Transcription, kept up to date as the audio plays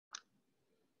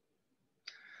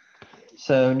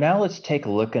So now let's take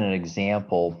a look at an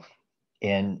example.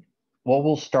 And what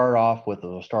we'll start off with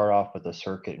a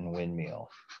circuit in Windmill.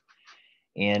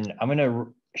 And I'm going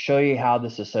to show you how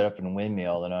this is set up in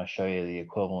Windmill, then I'll show you the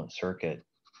equivalent circuit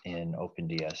in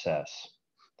OpenDSS.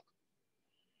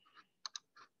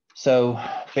 So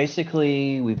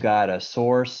basically, we've got a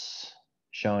source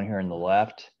shown here on the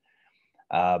left.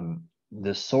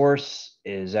 The source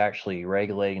is actually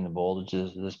regulating the voltages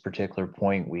at this particular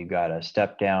point. We've got a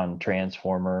step-down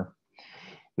transformer,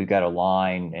 we've got a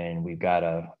line, and we've got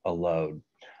a load.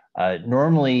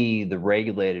 Normally, the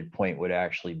regulated point would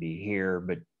actually be here,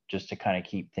 but just to kind of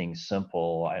keep things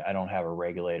simple, I don't have a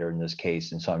regulator in this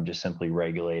case, and so I'm just simply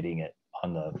regulating it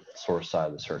on the source side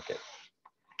of the circuit.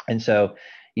 And so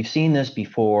you've seen this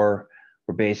before,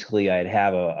 where basically I'd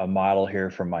have a model here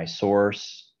from my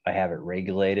source. I have it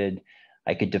regulated.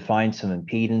 I could define some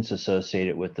impedance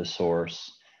associated with the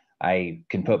source. I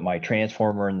can put my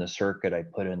transformer in the circuit. I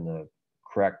put in the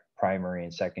correct primary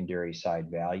and secondary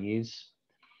side values.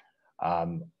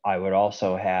 I would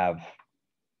also have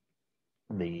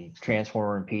the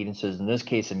transformer impedances. In this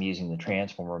case, I'm using the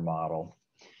transformer model.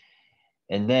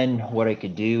 And then what I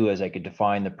could do is I could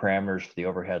define the parameters for the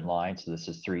overhead line. So this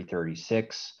is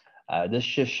 336. This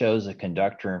just shows the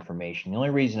conductor information. The only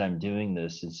reason I'm doing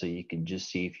this is so you can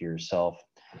just see for yourself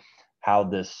how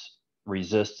this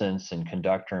resistance and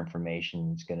conductor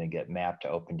information is going to get mapped to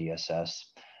OpenDSS.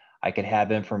 I could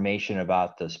have information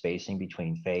about the spacing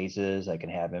between phases. I can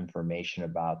have information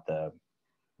about the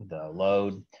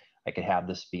load. I could have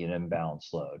this be an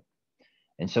imbalanced load.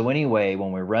 And so anyway,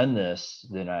 when we run this,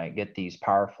 then I get these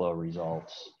power flow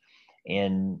results.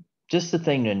 And just the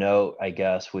thing to note, I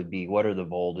guess, would be what are the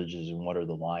voltages and what are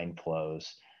the line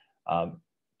flows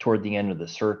toward the end of the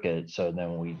circuit. So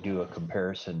then when we do a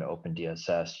comparison to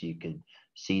OpenDSS, you could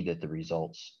see that the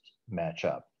results match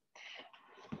up.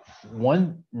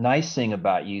 One nice thing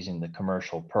about using the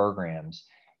commercial programs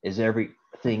is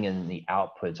everything in the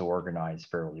outputs organized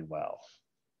fairly well.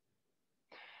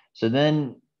 So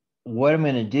then what I'm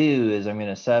going to do is I'm going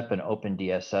to set up an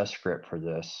OpenDSS script for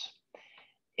this.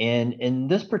 And in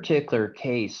this particular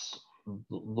case,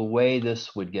 the way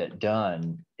this would get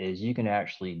done is you can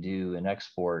actually do an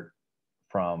export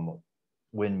from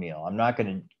Windmill. I'm not going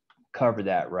to cover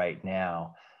that right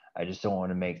now. I just don't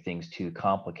want to make things too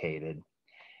complicated.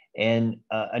 And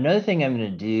another thing I'm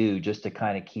going to do just to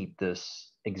kind of keep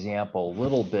this example a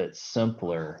little bit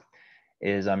simpler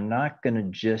is I'm not going to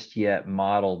just yet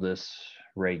model this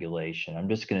regulation. I'm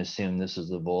just going to assume this is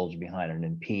the voltage behind an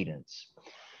impedance.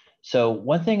 So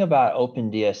one thing about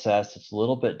OpenDSS that's a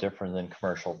little bit different than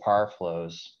commercial power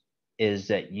flows is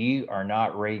that you are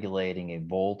not regulating a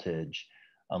voltage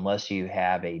unless you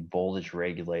have a voltage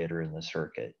regulator in the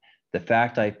circuit. The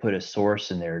fact I put a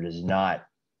source in there does not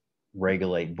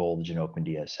regulate voltage in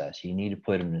OpenDSS. You need to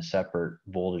put them in a separate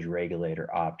voltage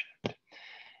regulator object.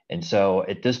 And so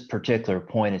at this particular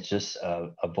point, it's just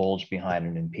a voltage behind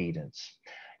an impedance.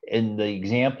 In the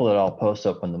example that I'll post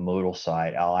up on the Moodle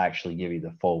site, I'll actually give you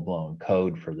the full-blown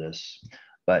code for this.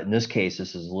 But in this case,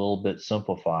 this is a little bit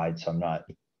simplified, so I'm not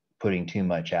putting too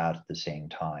much out at the same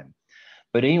time.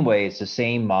 But anyway, it's the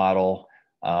same model.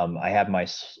 I have my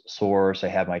source, I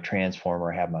have my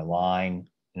transformer, I have my line,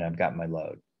 and I've got my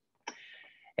load.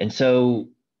 And so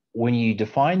when you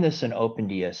define this in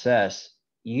OpenDSS,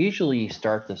 usually you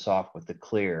start this off with the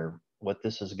clear. What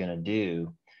this is going to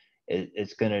do,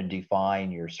 it's going to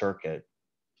define your circuit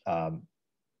from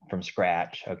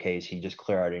scratch. Okay, so you just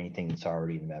clear out anything that's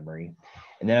already in memory.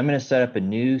 And then I'm going to set up a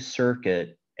new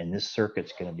circuit, and this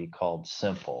circuit's going to be called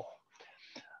simple.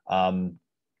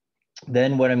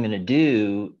 Then what I'm going to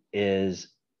do is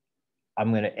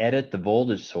I'm going to edit the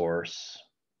voltage source.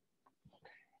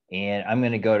 And I'm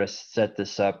going to go to set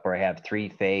this up where I have 3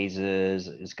 phases.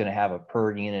 It's going to have a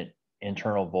per unit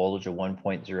internal voltage of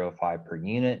 1.05 per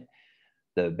unit.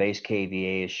 The base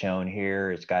kVA is shown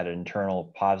here. It's got an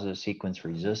internal positive sequence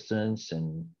resistance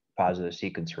and positive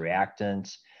sequence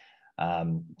reactance.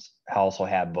 I also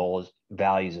have voltage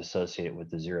values associated with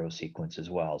the 0 sequence as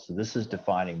well. So this is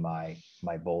defining my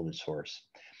voltage source.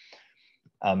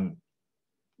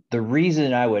 The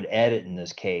reason I would edit in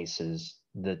this case is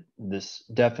that this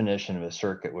definition of a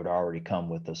circuit would already come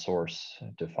with the source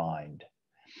defined.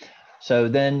 So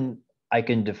then I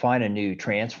can define a new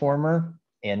transformer.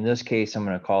 In this case, I'm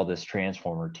going to call this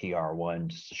transformer TR1,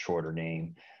 just a shorter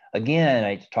name. Again,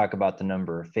 I talk about the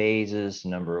number of phases,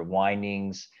 number of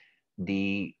windings.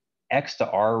 The X to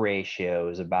R ratio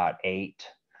is about 8.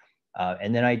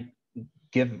 And then I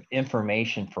give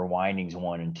information for windings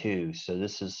 1 and 2. So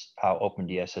this is how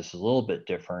OpenDSS is a little bit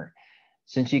different.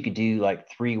 since you could do like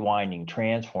 3 winding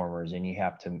transformers, and you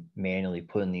have to manually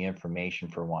put in the information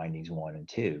for windings 1 and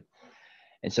 2.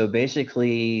 And so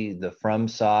basically the from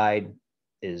side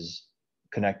is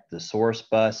connect the source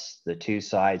bus, the 2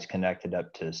 sides connected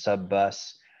up to sub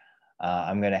bus.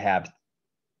 I'm going to have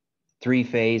 3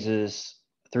 phases,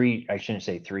 I shouldn't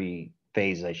say 3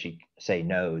 phases, I should say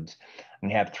nodes. I'm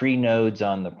going to have 3 nodes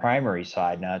on the primary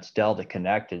side. Now it's delta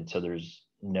connected, so there's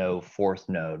no 4th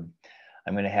node.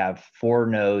 I'm going to have 4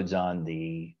 nodes on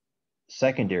the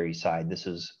secondary side. This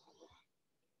is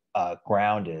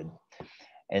grounded.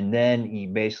 And then you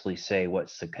basically say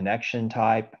what's the connection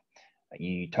type.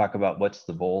 You talk about what's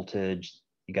the voltage.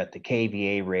 You got the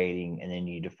kVA rating, and then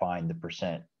you define the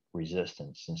percent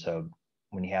resistance. And so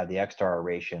when you have the X star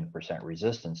ratio and percent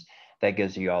resistance, that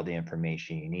gives you all the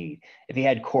information you need. If you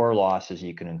had core losses,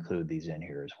 you can include these in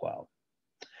here as well.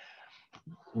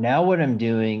 Now what I'm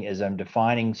doing is I'm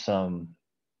defining some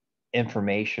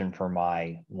information for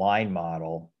my line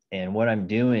model. And what I'm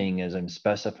doing is I'm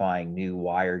specifying new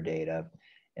wire data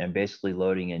and basically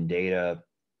loading in data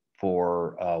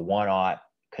for a 1/0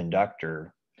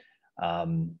 conductor.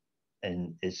 And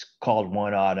it's called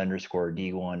 1/0 underscore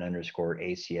D1 underscore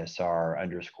ACSR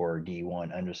underscore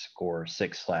D1 underscore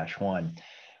 6/1.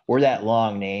 Where that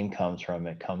long name comes from,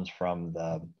 it comes from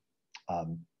the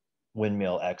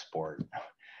windmill export.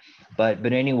 But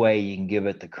anyway, you can give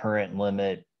it the current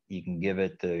limit, you can give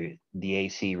it the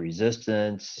AC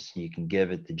resistance, you can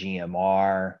give it the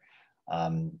GMR.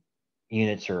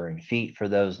 Units are in feet for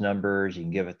those numbers. You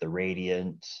can give it the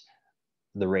radius,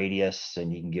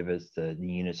 and you can give it the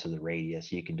units of the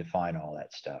radius. You can define all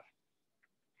that stuff.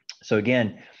 So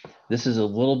again, this is a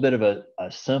little bit of a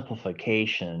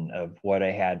simplification of what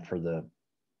I had for the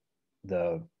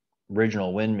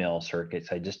original windmill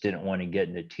circuits. I just didn't want to get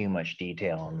into too much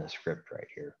detail in this script right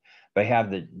here, but I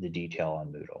have the detail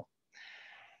on Moodle.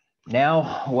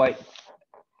 Now, what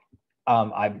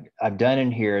I've done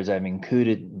in here is I've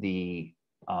included the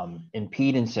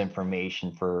impedance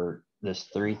information for this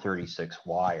 336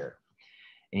 wire.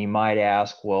 And you might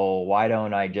ask, well, why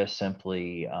don't I just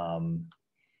simply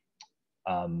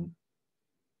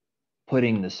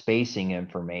putting the spacing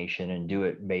information and do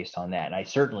it based on that? And I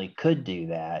certainly could do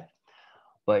that,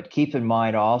 but keep in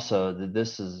mind also that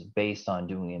this is based on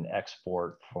doing an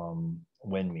export from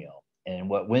Windmill. And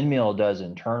what Windmill does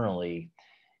internally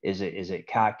is it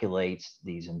calculates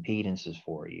these impedances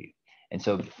for you. And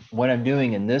so what I'm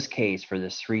doing in this case for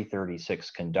this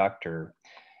 336 conductor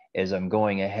is I'm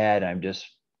going ahead, I'm just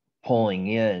pulling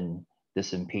in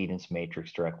this impedance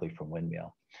matrix directly from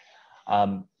Windmill.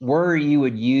 Where you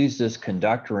would use this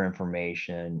conductor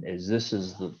information is this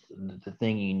is the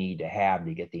thing you need to have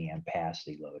to get the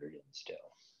ampacity loaded in still.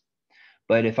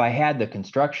 But if I had the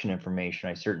construction information,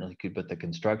 I certainly could put the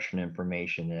construction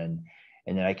information in,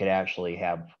 and then I could actually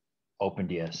have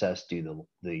OpenDSS do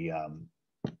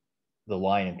the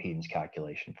line impedance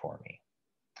calculation for me.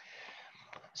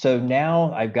 So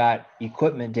now I've got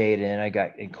equipment data in. I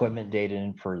got equipment data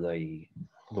in for the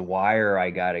wire. I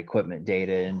got equipment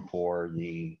data in for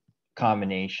the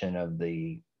combination of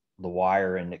the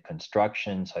wire and the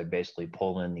construction. So I basically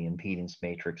pull in the impedance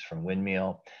matrix from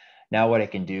Windmill. Now what I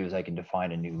can do is I can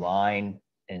define a new line.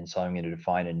 And so I'm going to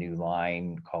define a new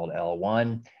line called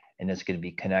L1, and it's going to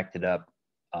be connected up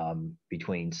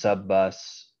between sub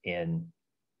bus and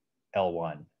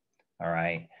L1. All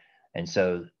right. And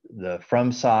so the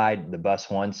from side, the bus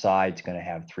 1 side is going to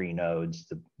have 3 nodes.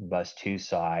 The bus 2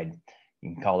 side,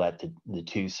 you can call that the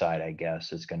 2 side, I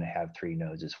guess, is going to have 3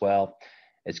 nodes as well.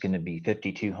 It's going to be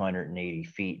 5,280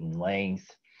 feet in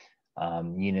length.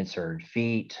 Units are in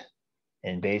feet.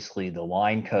 And basically the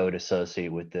line code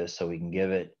associated with this, so we can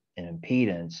give it an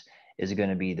impedance, is going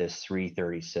to be this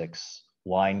 336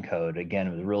 line code. Again,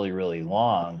 it was really, really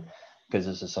long because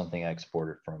this is something I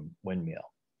exported from Windmill.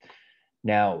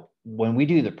 Now, when we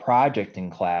do the project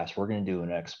in class, we're going to do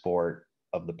an export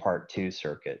of the part 2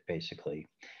 circuit, basically.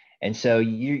 And so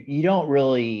you don't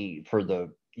really, for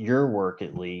your work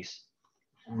at least,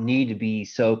 need to be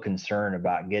so concerned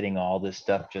about getting all this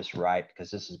stuff just right, because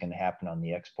this is going to happen on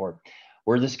the export.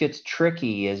 Where this gets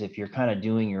tricky is if you're kind of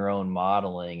doing your own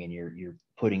modeling and you're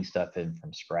putting stuff in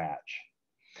from scratch.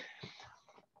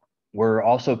 We're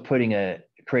also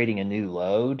creating a new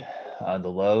load. The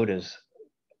load is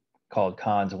called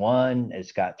cons1.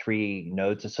 It's got 3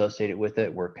 nodes associated with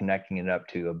it. We're connecting it up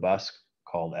to a bus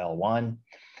called L1.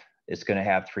 It's going to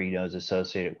have 3 nodes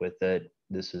associated with it.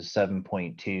 This is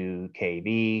 7.2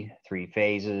 kV, 3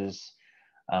 phases.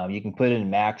 You can put in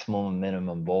maximum and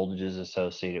minimum voltages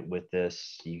associated with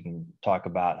this. You can talk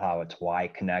about how it's Y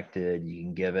connected. You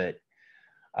can give it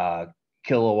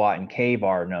kilowatt and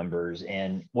kVAR numbers.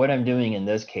 And what I'm doing in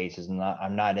this case is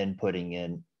I'm not inputting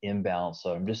in imbalance,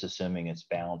 so I'm just assuming it's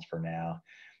balanced for now.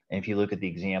 And if you look at the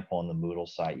example on the Moodle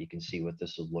site, you can see what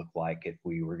this would look like if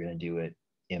we were going to do it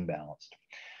imbalanced.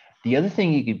 The other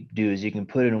thing you could do is you can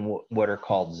put in what are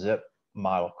called zip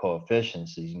model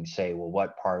coefficients. So you can say, well,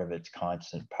 what part of it's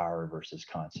constant power versus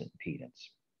constant impedance.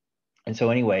 And so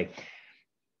anyway,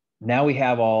 now we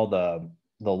have all the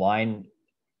line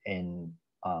and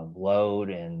load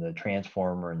and the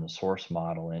transformer and the source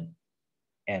model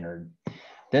entered.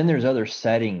 Then there's other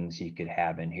settings you could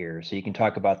have in here. So you can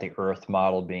talk about the earth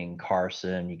model being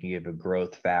Carson. You can give a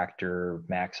growth factor,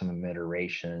 maximum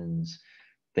iterations,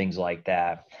 things like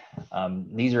that.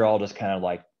 These are all just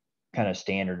kind of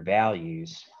standard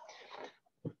values.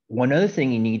 One other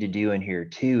thing you need to do in here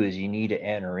too is you need to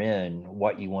enter in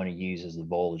what you want to use as the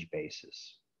voltage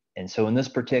basis. And so in this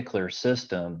particular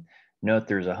system, note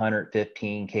there's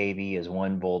 115 kV as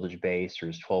one voltage base,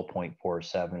 there's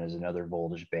 12.47 as another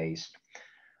voltage base.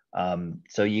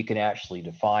 So you can actually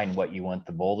define what you want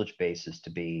the voltage basis to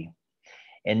be.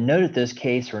 And note in this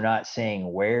case, we're not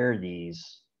saying where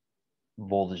these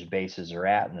voltage bases are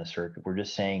at in the circuit. We're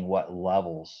just saying what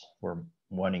levels we're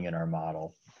wanting in our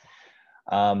model.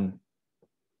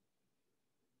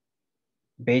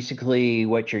 Basically,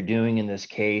 what you're doing in this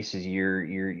case is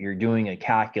you're doing a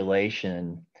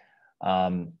calculation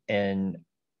and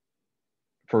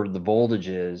for the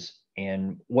voltages,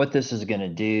 and what this is going to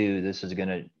do, this is going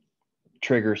to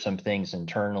trigger some things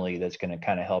internally that's going to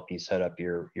kind of help you set up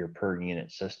your per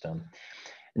unit system.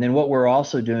 And then what we're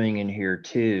also doing in here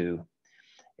too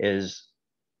is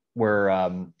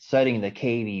we're setting the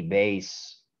kV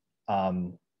base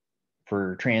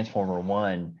for transformer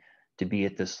 1 to be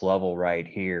at this level right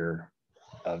here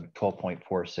of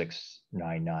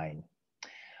 12.4699.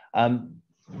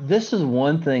 This is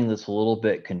one thing that's a little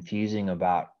bit confusing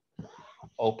about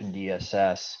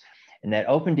OpenDSS, and that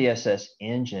OpenDSS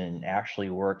engine actually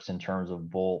works in terms of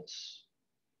volts,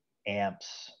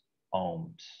 amps,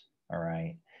 ohms, all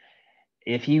right?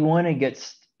 If you want to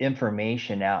get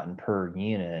information out in per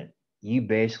unit, you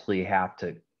basically have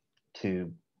to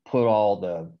put all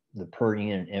the per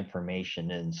unit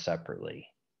information in separately.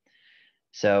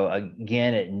 So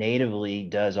again, it natively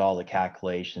does all the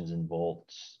calculations in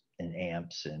volts and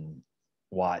amps and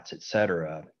watts,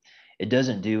 etc. It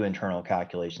doesn't do internal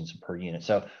calculations per unit.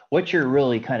 So what you're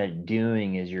really kind of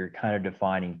doing is you're kind of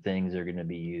defining things that are going to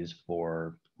be used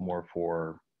for more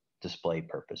for display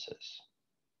purposes.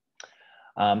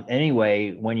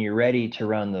 Anyway, when you're ready to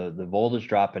run the voltage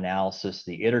drop analysis,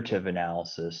 the iterative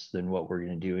analysis, then what we're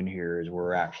going to do in here is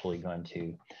we're actually going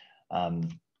to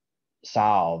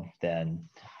solve then.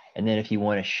 And then if you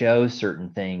want to show certain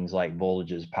things like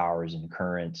voltages, powers, and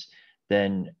currents,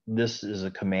 then this is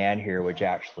a command here which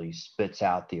actually spits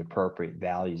out the appropriate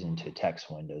values into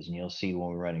text windows. And you'll see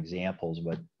when we run examples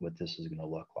what this is going to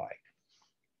look like.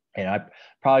 And I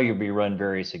probably will be run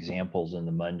various examples in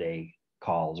the Monday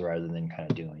calls rather than kind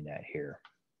of doing that here.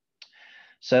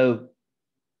 So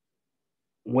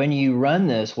when you run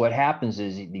this, what happens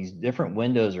is these different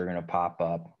windows are going to pop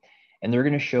up and they're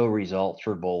going to show results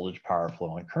for voltage, power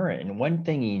flow, and current. And one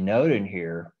thing you note in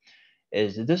here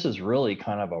is that this is really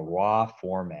kind of a raw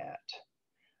format.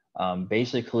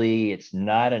 Basically, it's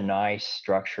not a nice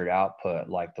structured output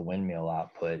like the windmill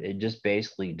output. It just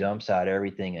basically dumps out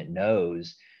everything it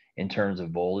knows in terms of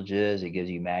voltages. It gives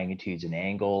you magnitudes and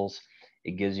angles.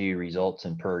 It gives you results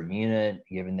in per unit,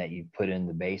 given that you put in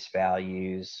the base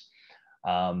values.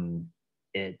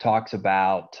 It talks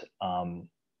about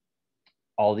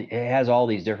it has all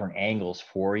these different angles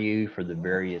for you for the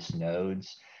various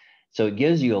nodes. So it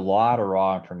gives you a lot of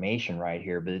raw information right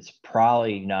here, but it's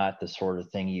probably not the sort of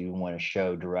thing you want to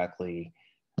show directly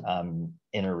in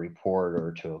a report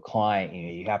or to a client. You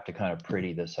know, you have to kind of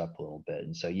pretty this up a little bit.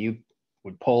 And so you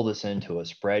would pull this into a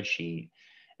spreadsheet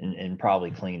and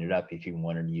probably clean it up if you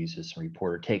wanted to use this in a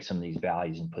report, or take some of these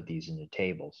values and put these into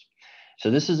tables. So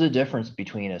this is the difference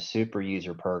between a super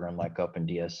user program like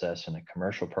OpenDSS and a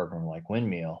commercial program like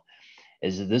Windmill,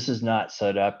 is that this is not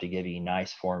set up to give you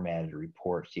nice formatted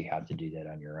reports. You have to do that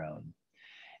on your own.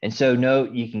 And so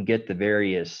note, you can get the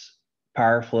various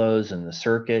power flows in the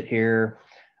circuit here.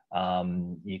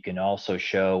 You can also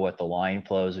show what the line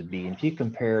flows would be. And if you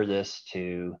compare this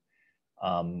to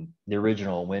the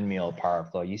original Windmill power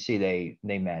flow, you see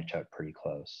they match up pretty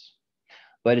close.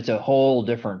 But it's a whole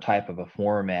different type of a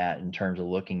format in terms of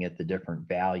looking at the different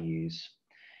values.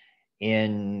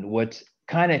 And what's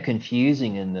kind of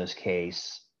confusing in this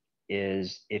case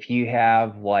is if you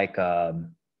have like a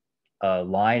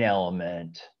line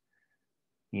element,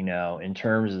 you know, in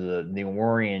terms of the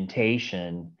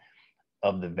orientation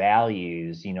of the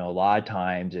values, a lot of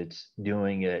times it's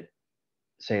doing it,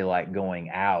 say, like going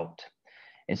out.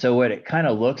 And so what it kind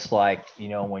of looks like,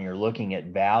 when you're looking at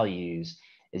values,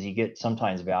 is you get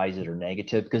sometimes values that are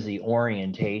negative because the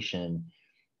orientation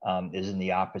is in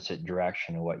the opposite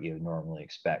direction of what you would normally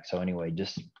expect. So anyway,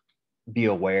 just be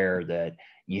aware that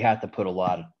you have to put a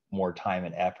lot more time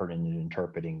and effort into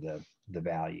interpreting the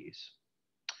values.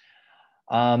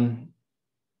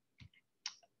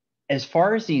 As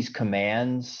far as these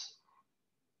commands,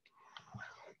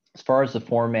 as far as the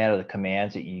format of the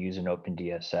commands that you use in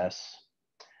OpenDSS,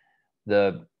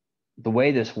 the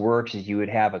way this works is you would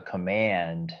have a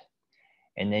command,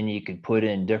 and then you could put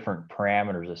in different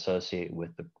parameters associated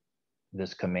with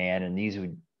this command, and these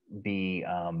would be,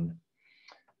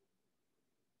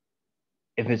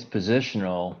 if it's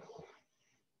positional,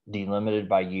 delimited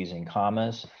by using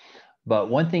commas. But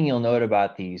one thing you'll note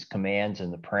about these commands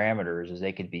and the parameters is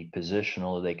they could be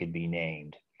positional or they could be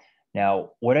named.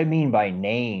 Now, what I mean by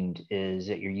named is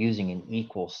that you're using an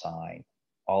equal sign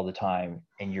all the time,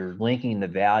 and you're linking the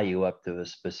value up to a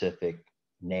specific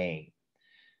name.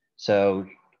 So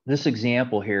this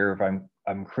example here, if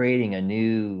I'm creating a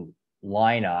new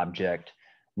line object,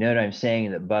 note I'm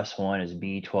saying that bus 1 is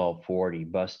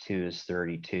B1240, bus 2 is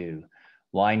 32,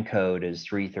 line code is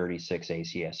 336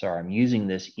 ACSR. I'm using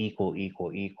this equal,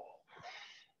 equal, equal.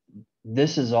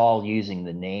 This is all using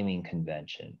the naming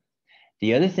convention.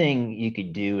 The other thing you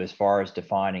could do as far as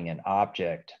defining an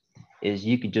object is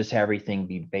you could just have everything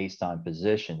be based on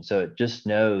position. So it just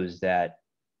knows that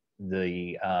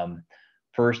the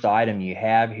first item you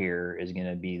have here is going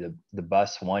to be the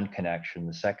bus 1 connection.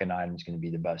 The second item is going to be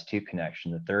the bus 2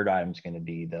 connection. The third item is going to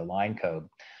be the line code.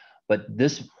 But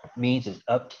this means it's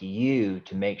up to you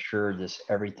to make sure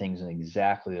everything's in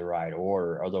exactly the right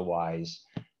order. Otherwise,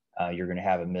 you're going to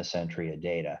have a misentry of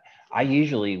data. I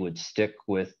usually would stick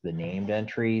with the named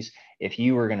entries. If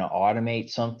you were going to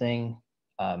automate something,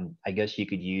 I guess you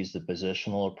could use the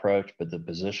positional approach, but the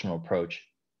positional approach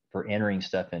for entering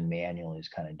stuff in manually is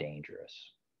kind of dangerous.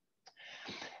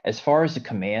 As far as the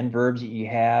command verbs that you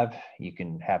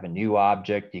can have a new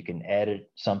object, you can edit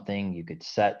something, you could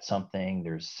set something,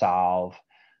 there's solve,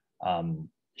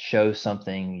 show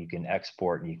something, you can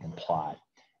export, and you can plot.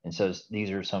 And so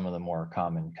these are some of the more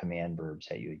common command verbs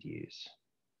that you would use.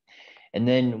 And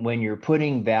then when you're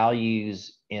putting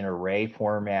values in array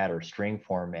format or string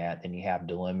format, then you have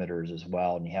delimiters as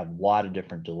well. And you have a lot of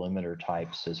different delimiter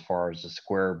types as far as the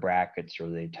square brackets or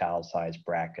the italicized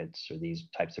brackets or these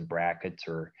types of brackets,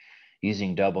 or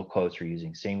using double quotes or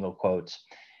using single quotes.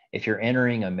 If you're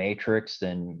entering a matrix,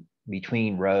 then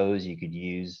between rows, you could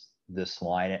use this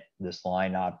line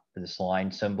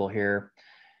symbol here.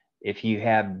 If you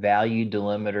have value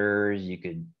delimiters, you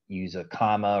could use a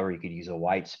comma or you could use a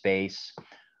white space.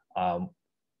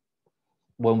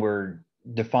 When we're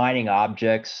defining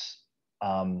objects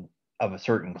of a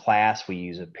certain class, we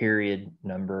use a period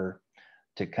number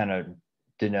to kind of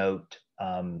denote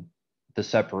the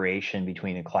separation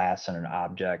between a class and an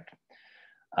object.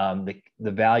 The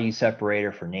value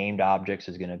separator for named objects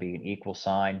is going to be an equal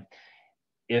sign.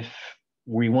 If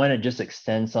we want to just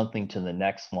extend something to the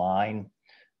next line,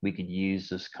 we could use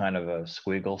this kind of a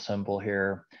squiggle symbol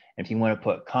here. And if you want to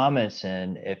put comments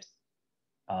in, if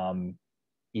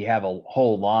you have a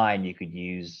whole line, you could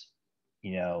use,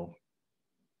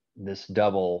 this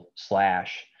double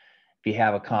slash. If you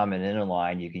have a comment in a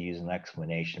line, you could use an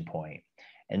exclamation point.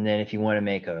 And then if you want to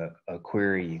make a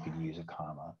query, you could use a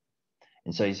comma.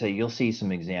 And so you'll see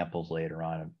some examples later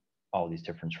on of all these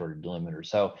different sort of delimiters.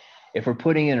 So if we're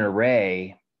putting in an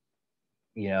array,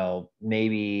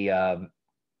 maybe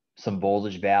some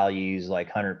voltage values like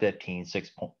 115,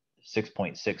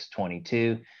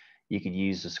 6.622. You could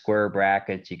use the square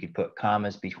brackets. You could put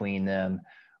commas between them,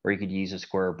 or you could use the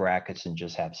square brackets and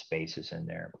just have spaces in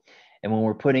there. And when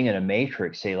we're putting in a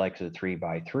matrix, say like the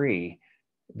 3x3,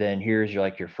 then here's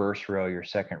your first row, your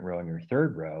second row, and your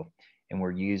third row. And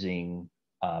we're using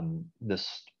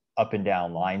this up and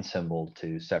down line symbol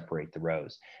to separate the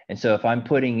rows. And so if I'm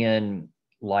putting in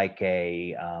like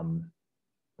a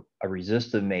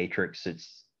resistive matrix,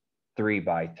 it's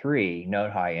 3x3,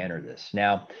 note how I enter this.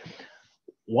 Now,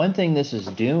 one thing this is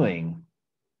doing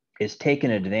is taking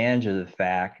advantage of the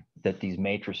fact that these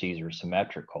matrices are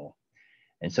symmetrical.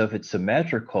 And so if it's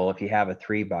symmetrical, if you have a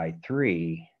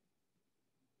 3x3,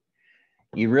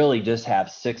 you really just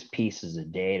have 6 pieces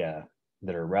of data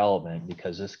that are relevant,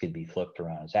 because this could be flipped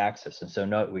around its axis. And so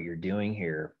note what you're doing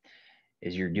here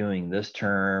is you're doing this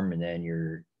term, and then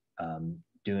you're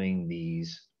doing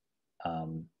these,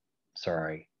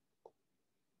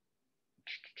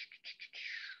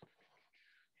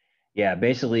 Yeah,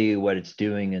 basically what it's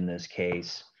doing in this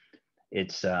case,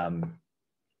 it's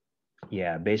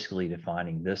yeah, basically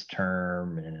defining this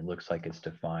term, and it looks like it's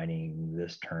defining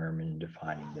this term and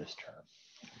defining this term.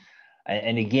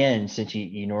 And again, since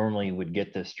you normally would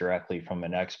get this directly from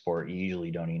an export, you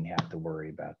usually don't even have to worry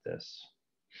about this.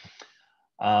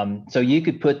 So you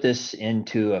could put this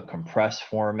into a compressed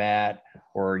format,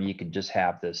 or you could just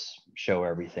have this show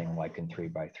everything like in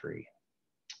 3x3.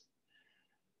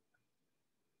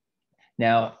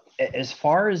 Now, as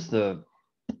far as the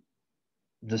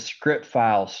script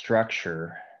file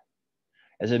structure,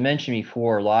 as I mentioned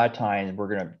before, a lot of times we're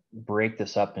going to break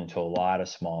this up into a lot of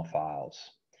small files.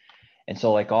 And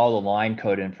so like all the line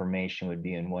code information would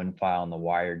be in one file, and the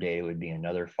wire data would be in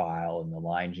another file, and the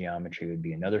line geometry would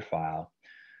be another file.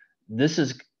 This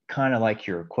is kind of like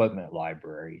your equipment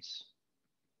libraries.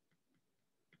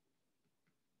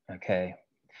 Okay.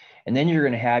 And then you're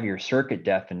going to have your circuit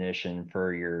definition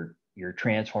for your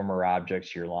transformer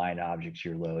objects, your line objects,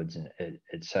 your loads, and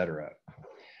et cetera.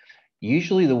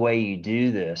 Usually the way you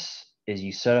do this is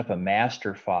you set up a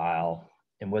master file,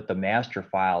 and what the master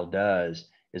file does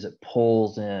is it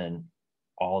pulls in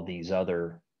all these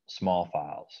other small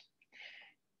files.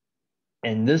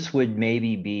 And this would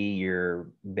maybe be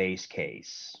your base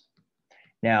case.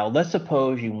 Now, let's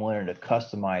suppose you wanted to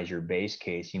customize your base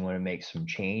case, you want to make some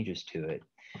changes to it.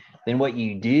 Then what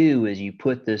you do is you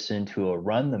put this into a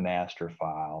run the master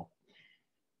file.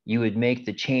 You would make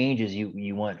the changes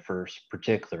you want for a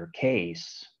particular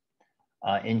case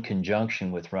in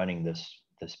conjunction with running this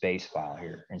base file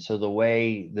here. And so the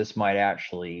way this might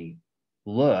actually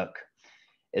look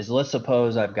is, let's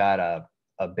suppose I've got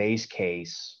a base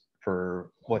case for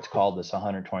what's called this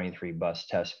 123 bus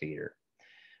test feeder.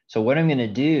 So what I'm going to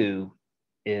do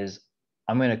is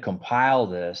I'm going to compile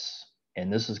this,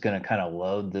 and this is going to kind of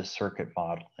load this circuit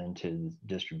model into the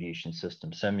distribution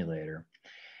system simulator.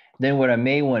 Then what I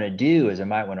may want to do is I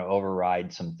might want to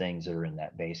override some things that are in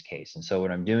that base case. And so what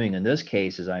I'm doing in this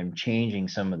case is I'm changing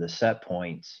some of the set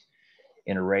points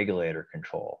in a regulator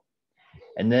control.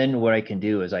 And then what I can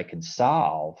do is I can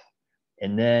solve,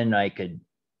 and then I could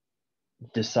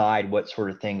decide what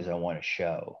sort of things I want to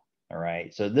show. All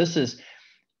right. So this is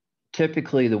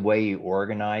typically the way you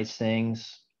organize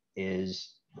things.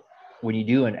 Is when you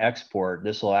do an export,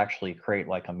 this will actually create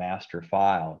like a master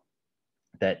file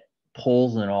that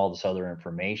pulls in all this other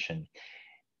information.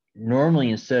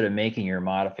 Normally, instead of making your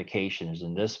modifications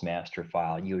in this master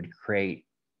file, you would create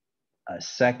a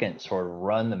second sort of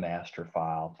run the master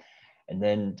file. And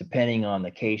then depending on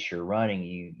the case you're running,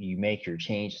 you make your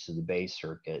changes to the base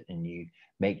circuit, and you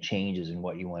make changes in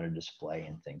what you want to display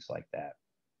and things like that.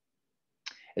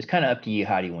 It's kind of up to you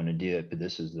how do you want to do it, but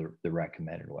this is the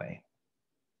recommended way.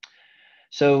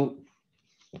 So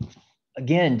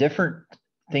again, different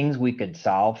things we could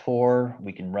solve for.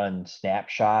 We can run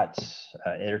snapshots,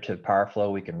 iterative power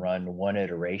flow. We can run one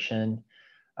iteration.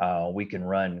 We can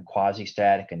run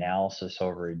quasi-static analysis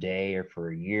over a day or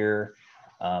for a year.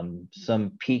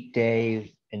 Some peak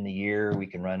day in the year, we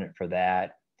can run it for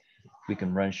that. We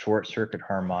can run short circuit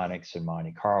harmonics in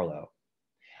Monte Carlo.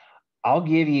 I'll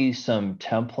give you some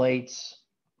templates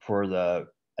for the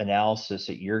analysis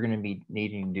that you're going to be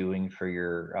needing doing for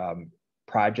your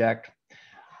project.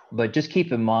 But just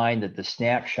keep in mind that the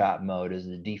snapshot mode is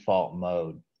the default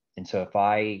mode. And so if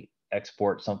I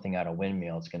export something out of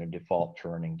Windmill, it's going to default to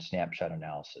running snapshot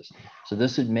analysis. So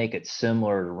this would make it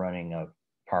similar to running a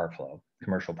power flow,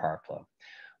 commercial power flow.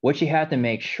 What you have to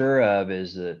make sure of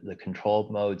is the control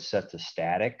mode set to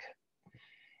static.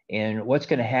 And what's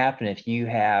going to happen if you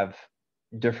have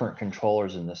different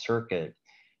controllers in the circuit,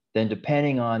 then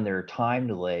depending on their time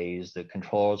delays, the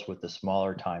controllers with the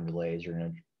smaller time delays are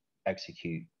going to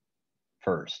execute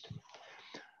first.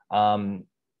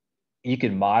 You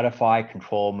can modify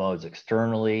control modes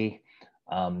externally.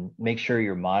 Make sure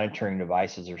your monitoring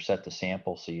devices are set to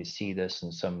sample, so you see this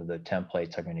in some of the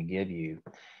templates I'm going to give you.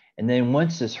 And then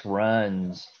once this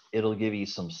runs, it'll give you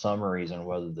some summaries on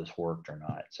whether this worked or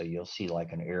not. So you'll see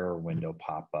like an error window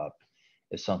pop up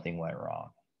if something went wrong.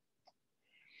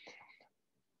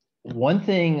 One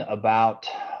thing about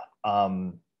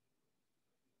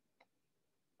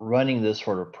running this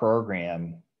sort of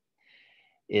program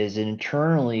is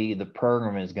internally the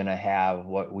program is going to have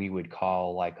what we would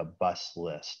call like a bus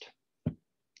list.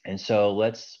 And so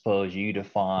let's suppose you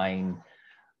define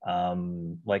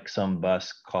like some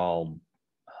bus called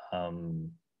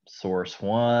source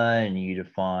 1, and you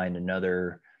define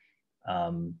another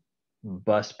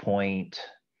bus point.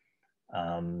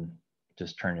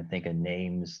 Just trying to think of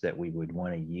names that we would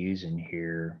want to use in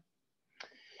here.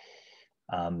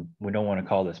 We don't want to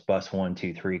call this bus 1,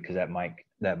 2, 3 because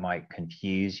that might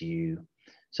confuse you.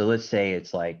 So let's say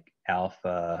it's like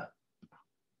alpha,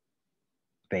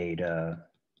 beta,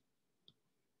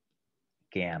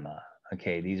 gamma.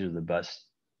 Okay, these are the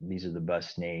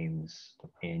bus names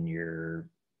in your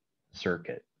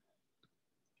circuit.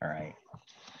 All right.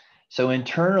 So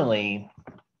internally,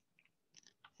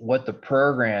 what the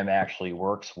program actually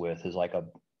works with is like a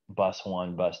bus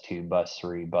 1, bus 2, bus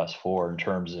 3, bus 4 in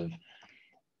terms of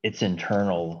its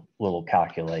internal little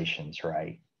calculations,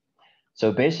 right?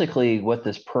 So basically what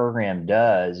this program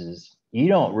does is you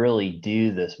don't really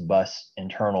do this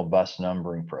internal bus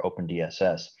numbering for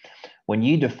OpenDSS. When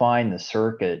you define the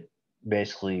circuit,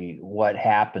 basically what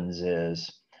happens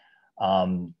is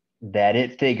that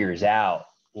it figures out,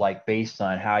 like based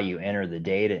on how you enter the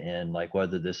data in, like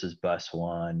whether this is bus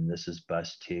 1, this is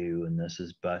bus 2, and this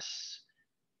is bus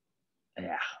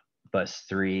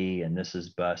 3, and this is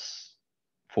bus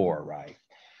 4, right?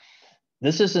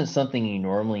 This isn't something you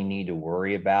normally need to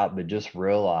worry about, but just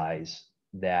realize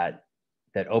that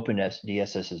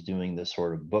OpenDSS is doing this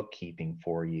sort of bookkeeping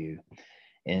for you,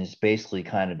 and it's basically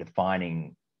kind of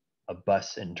defining a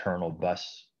internal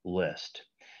bus list.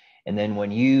 And then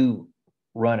when you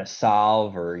run a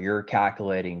solve or you're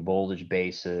calculating voltage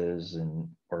bases,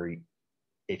 or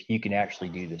if you can actually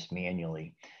do this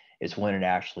manually, it's when it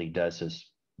actually does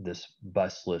this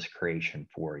bus list creation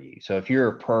for you. So if you're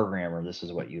a programmer, this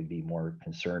is what you'd be more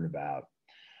concerned about.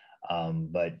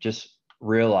 But just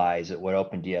realize that what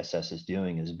OpenDSS is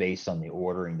doing is based on the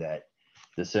ordering that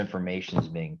this information is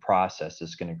being processed.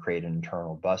 It's going to create an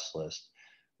internal bus list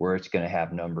where it's going to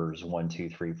have numbers 1, 2,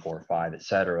 3, 4, 5, et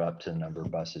cetera, up to the number of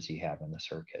buses you have in the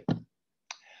circuit.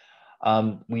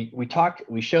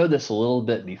 We showed this a little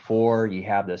bit before. You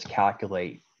have this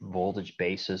calculate voltage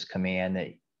basis command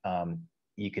that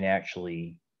you can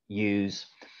actually use.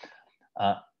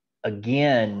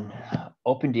 Again,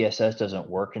 OpenDSS doesn't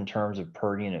work in terms of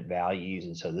per unit values,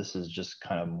 and so this is just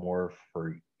kind of more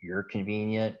for your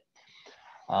convenience.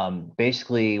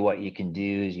 Basically, what you can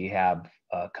do is you have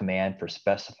a command for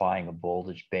specifying a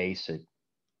voltage base at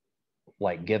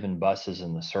like given buses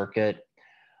in the circuit.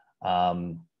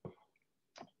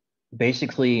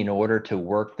 Basically, in order to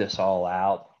work this all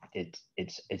out,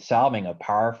 it's solving a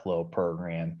power flow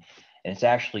program, and it's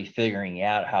actually figuring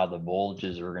out how the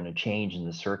voltages are going to change in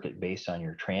the circuit based on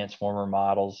your transformer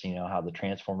models, you know, how the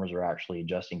transformers are actually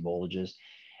adjusting voltages.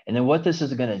 And then what this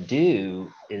is going to do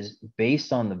is,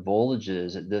 based on the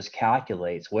voltages that this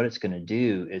calculates, what it's going to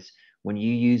do is when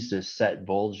you use this set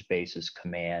voltage basis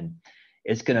command,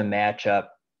 it's going to match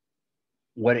up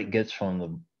what it gets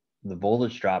from the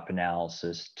voltage drop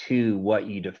analysis to what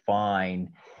you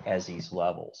define as these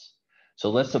levels.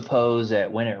 So let's suppose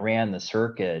that when it ran the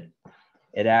circuit,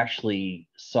 it actually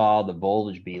saw the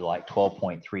voltage be like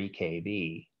 12.3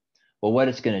 kV. Well, what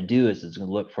it's going to do is it's going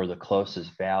to look for the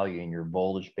closest value in your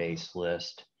voltage base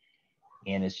list,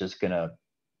 and it's just going to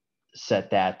set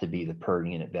that to be the per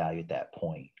unit value at that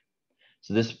point.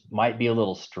 So this might be a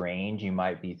little strange. You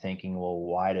might be thinking, well,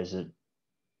 why isn't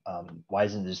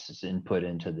this input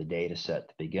into the data set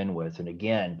to begin with? And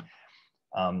again,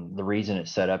 the reason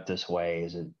it's set up this way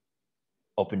is that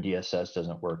OpenDSS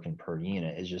doesn't work in per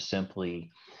unit. It's just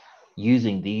simply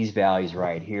using these values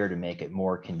right here to make it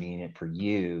more convenient for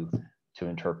you to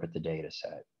interpret the data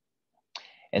set.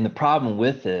 And the problem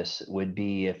with this would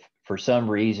be if for some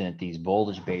reason these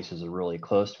voltage bases are really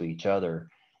close to each other,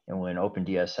 and when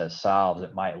OpenDSS solves,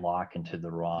 it might lock into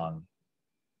the wrong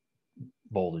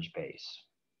voltage base.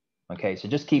 Okay, so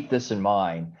just keep this in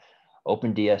mind.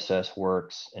 OpenDSS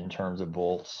works in terms of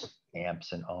volts,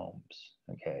 amps, and ohms.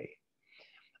 Okay,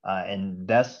 and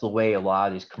that's the way a lot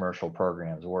of these commercial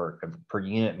programs work. Per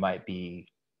unit might be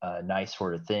a nice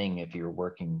sort of thing if you're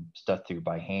working stuff through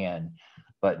by hand,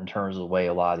 but in terms of the way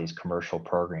a lot of these commercial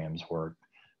programs work,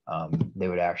 they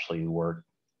would actually work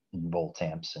in volts,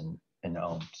 amps, and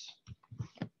ohms.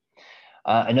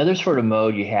 Another sort of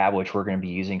mode you have, which we're going to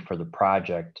be using for the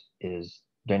project, is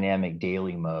dynamic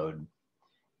daily mode.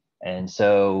 And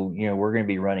so, you know, we're going to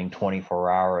be running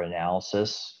 24-hour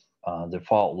analysis.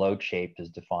 Default load shape is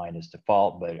defined as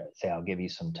default, but say I'll give you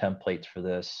some templates for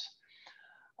this.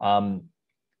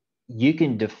 You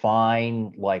can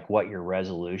define like what your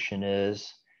resolution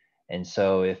is. And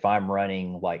so if I'm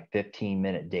running like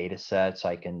 15-minute data sets,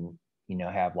 I can, you know,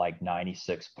 have like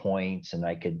 96 points, and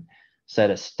I could set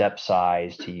a step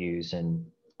size to use in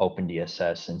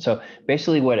OpenDSS. And so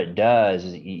basically what it does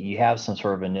is you have some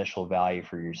sort of initial value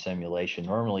for your simulation.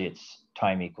 Normally it's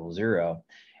time equals 0.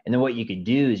 And then what you could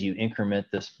do is you increment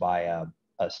this by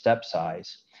a step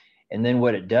size. And then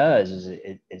what it does is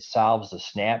it solves the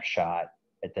snapshot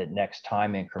at that next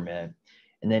time increment.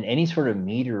 And then any sort of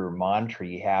meter or monitor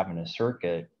you have in a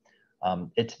circuit,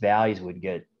 its values would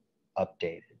get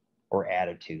updated or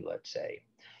added to, let's say.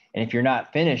 And if you're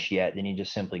not finished yet, then you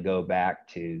just simply go back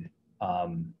to,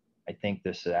 I think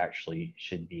this actually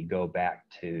should be go back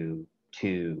to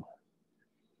 2,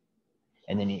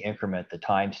 and then you increment the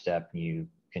time step and you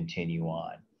continue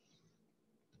on.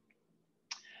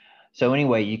 So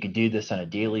anyway, you could do this on a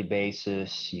daily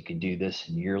basis. You could do this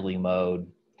in yearly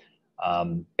mode.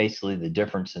 Basically, the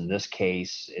difference in this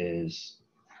case is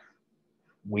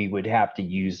we would have to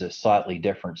use a slightly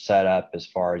different setup as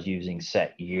far as using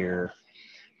set year.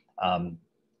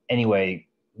 Anyway,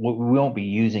 we won't be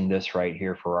using this right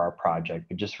here for our project,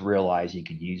 but just realize you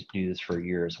could do this for a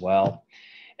year as well.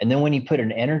 And then when you put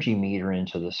an energy meter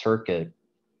into the circuit,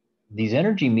 these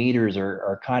energy meters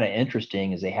are kind of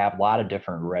interesting, as they have a lot of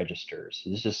different registers.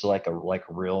 This is just like a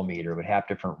real meter would have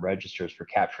different registers for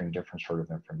capturing different sort of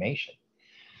information.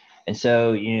 And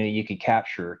so, you could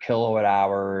capture kilowatt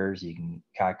hours, you can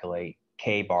calculate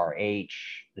K bar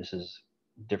H. This is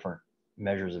different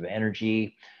measures of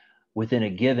energy. Within a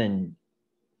given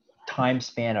time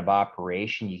span of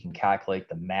operation, you can calculate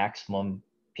the maximum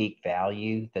peak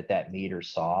value that meter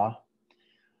saw.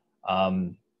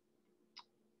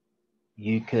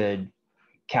 You could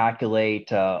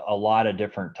calculate a lot of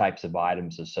different types of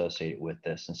items associated with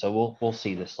this. And so we'll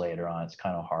see this later on. It's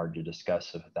kind of hard to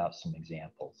discuss it without some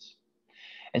examples.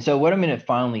 And so what I'm going to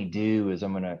finally do is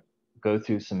I'm going to go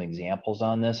through some examples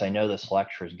on this. I know this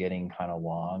lecture is getting kind of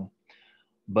long,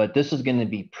 but this is going to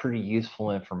be pretty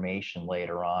useful information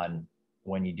later on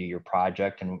when you do your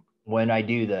project. And when I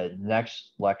do the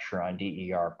next lecture on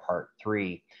DER Part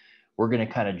 3, we're going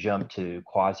to kind of jump to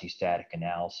quasi-static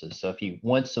analysis. So if you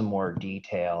want some more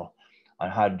detail on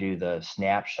how to do the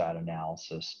snapshot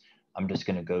analysis, I'm just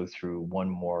going to go through one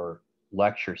more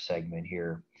lecture segment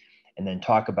here and then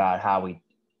talk about how we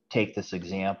take this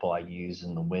example I use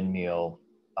in the windmill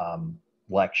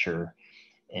lecture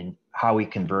and how we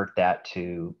convert that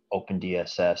to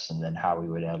OpenDSS, and then how we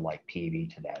would add like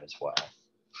PV to that as well.